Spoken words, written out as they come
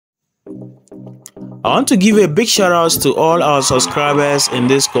I want to give a big shout out to all our subscribers in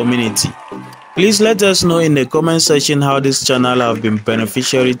this community. Please let us know in the comment section how this channel have been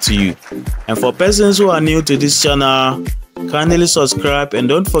beneficial to you. And for persons who are new to this channel, kindly subscribe and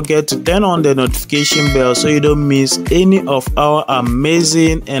don't forget to turn on the notification bell so you don't miss any of our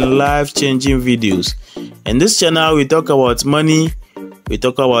amazing and life-changing videos. In this channel, we talk about money, we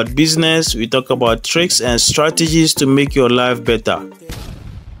talk about business, we talk about tricks and strategies to make your life better.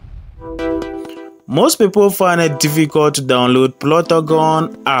 Most people find it difficult to download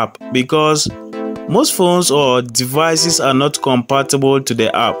Plotagon app because most phones or devices are not compatible to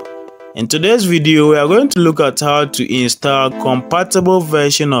the app. In today's video, we are going to look at how to install compatible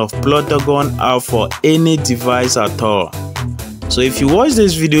version of Plotagon app for any device at all. So if you watch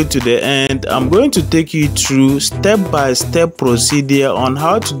this video to the end, I'm going to take you through step-by-step procedure on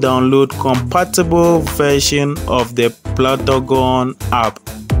how to download compatible version of the Plotagon app.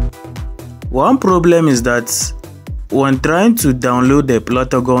 One problem is that when trying to download the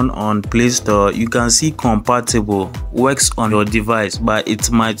Plotagon on Play Store, you can see compatible works on your device, but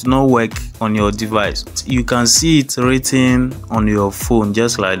it might not work on your device. You can see it written on your phone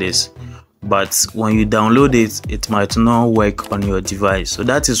just like this, but when you download it, it might not work on your device. So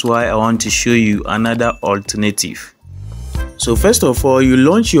that is why I want to show you another alternative. So first of all, you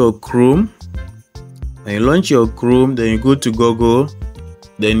launch your Chrome. When you launch your Chrome, then you go to Google.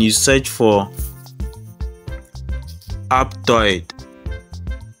 Then you search for Aptoide,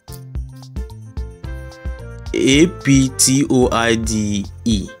 Aptoide,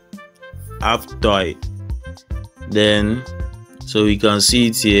 Aptoide. Then so you can see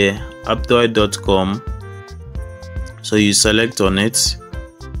it here, aptoide.com. So you select on it.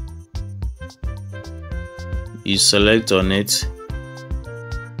 You select on it.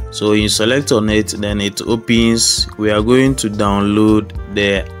 So you select on it, then it opens. We are going to download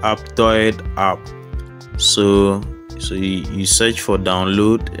the Aptoide app. So you search for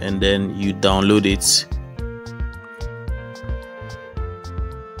download and then you download it.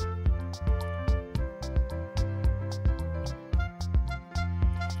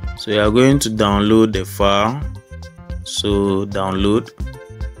 So you are going to download the file. So download.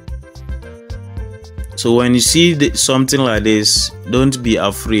 So when you see something like this, don't be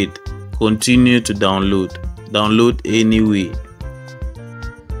afraid. Continue to download. Download anyway.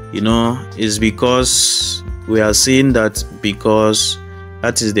 You know, it's because we are seeing that because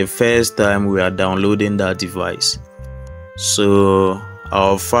that is the first time we are downloading that device. So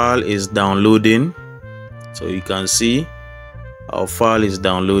our file is downloading. So you can see our file is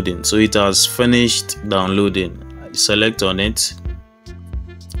downloading. So it has finished downloading. I select on it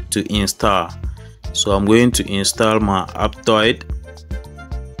to install. So I'm going to install my Aptoide.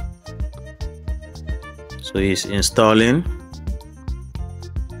 So it's installing.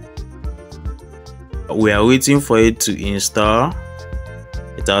 We are waiting for it to install.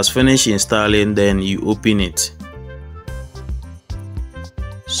 It has finished installing, then you open it.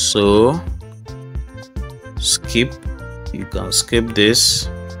 So skip, you can skip this.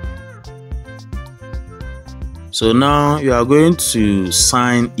 So now you are going to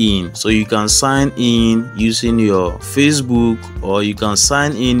sign in. So you can sign in using your Facebook or you can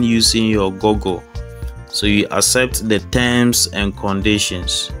sign in using your Google. So you accept the terms and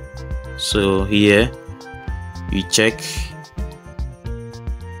conditions. So here you check.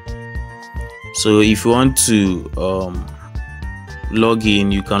 So if you want to log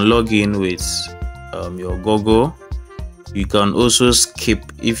in, you can log in with your Google. You can also skip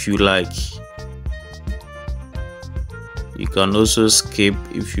if you like. You can also skip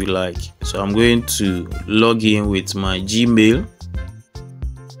if you like. So I'm going to log in with my Gmail.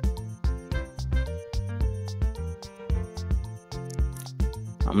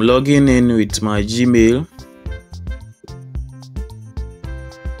 I'm logging in with my Gmail.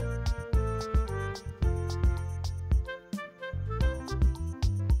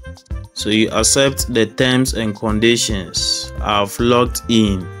 So you accept the terms and conditions. I've logged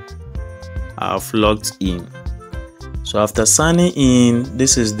in. So after signing in,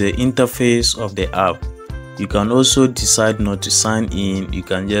 this is the interface of the app. You can also decide not to sign in. You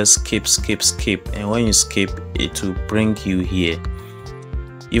can just skip, and when you skip, it will bring you here.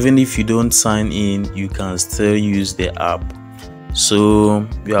 Even if you don't sign in, you can still use the app. So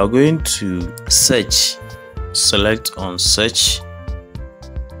we are going to search. Select on search,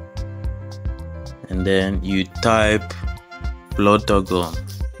 and then you type Plotagon.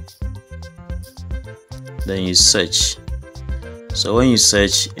 Then you search. So when you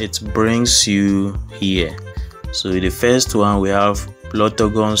search, it brings you here. So the first one, we have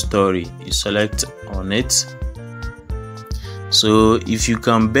Plotagon story. You select on it. So if you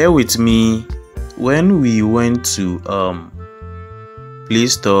can bear with me, when we went to Play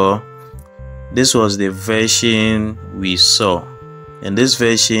Store, this was the version we saw. And this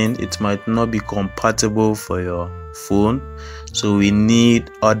version, it might not be compatible for your phone, so we need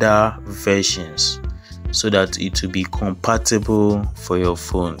other versions so that it will be compatible for your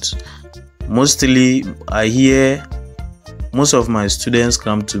phones. Mostly I hear most of my students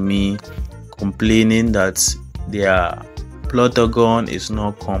come to me complaining that their Plotagon is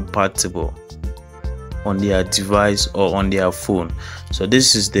not compatible on their device or on their phone. So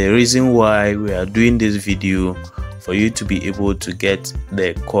this is the reason why we are doing this video, for you to be able to get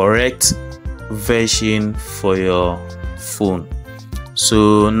the correct version for your phone.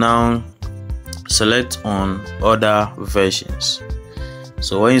 So now select on other versions.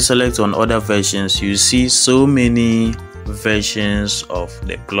 So when you select on other versions, you see so many versions of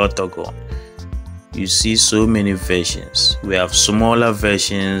the Plotagon. You see so many versions. We have smaller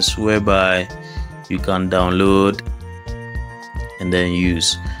versions whereby you can download and then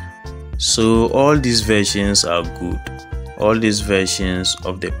use. So all these versions are good. All these versions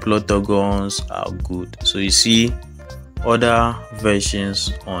of the Plotagons are good. So you see other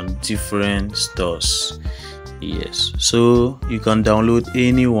versions on different stores. Yes, so you can download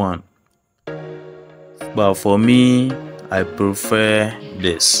any one, but for me, I prefer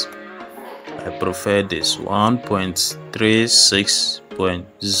this.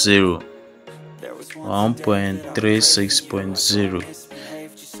 1.36.0.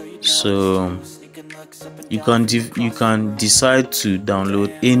 1.36.0. So you can decide to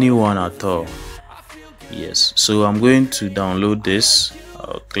download any one at all. Yes, so I'm going to download this.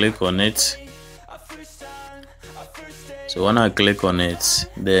 I'll click on it. So when I click on it,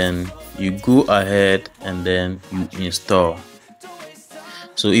 then you go ahead and then you install.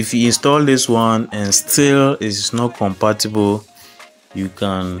 So if you install this one and still it is not compatible, you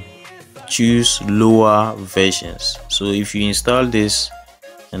can choose lower versions. So if you install this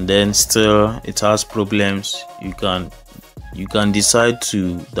and then still it has problems, you can decide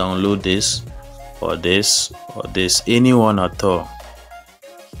to download this or this or this, anyone at all.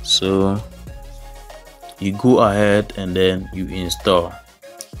 So you go ahead and then you install,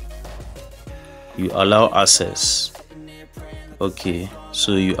 you allow access. Okay,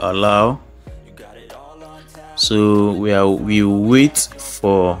 so you allow. So we wait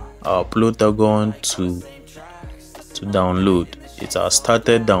for our Plotagon to download. It has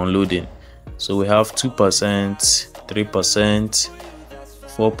started downloading. So we have 2%, 3%,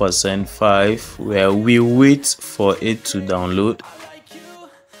 4%, 5%, where we wait for it to download.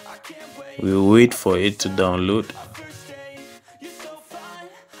 We wait for it to download.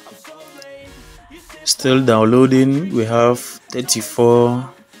 Still downloading. We have 34,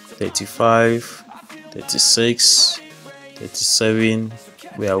 35, 36, 37.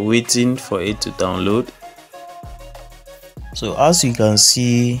 We are waiting for it to download. So as you can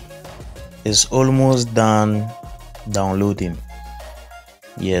see, it's almost done downloading.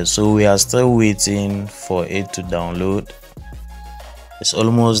 Yeah, so we are still waiting for it to download. It's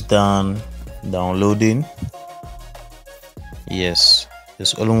almost done downloading. Yes,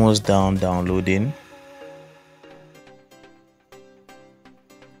 it's almost done downloading.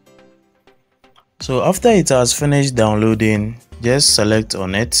 So after it has finished downloading, just select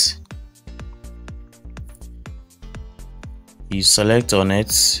on it. You select on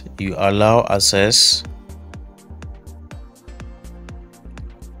it, you allow access.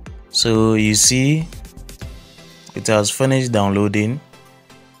 So you see it has finished downloading,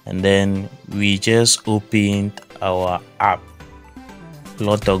 and then we just opened our app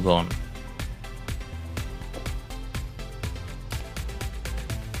Plotagon.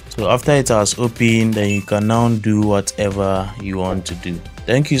 So after it has opened, then you can now do whatever you want to do.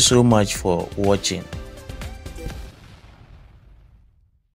 Thank you so much for watching.